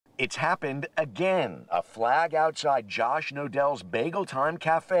It's happened again. A flag outside Josh Nodell's Bagel Time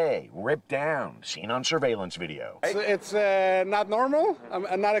Cafe ripped down, seen on surveillance video. It's not normal,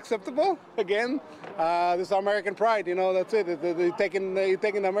 not acceptable. Again, this is American pride, you know, that's it. You're taking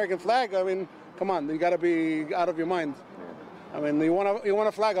the American flag. I mean, come on, you gotta be out of your mind. I mean, you want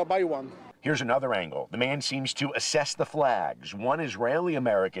a flag, I'll buy you one. Here's another angle. The man seems to assess the flags. One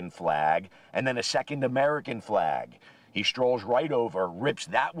Israeli-American flag, and then a second American flag. He strolls right over, rips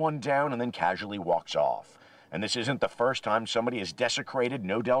that one down, and then casually walks off. And this isn't the first time somebody has desecrated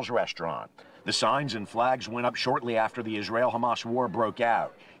Nodell's restaurant. The signs and flags went up shortly after the Israel-Hamas war broke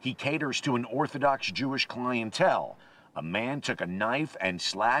out. He caters to an Orthodox Jewish clientele. A man took a knife and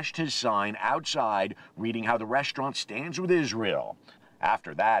slashed his sign outside, reading how the restaurant stands with Israel.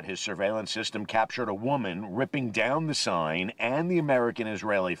 After that, his surveillance system captured a woman ripping down the sign and the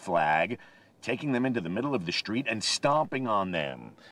American-Israeli flag, taking them into the middle of the street and stomping on them.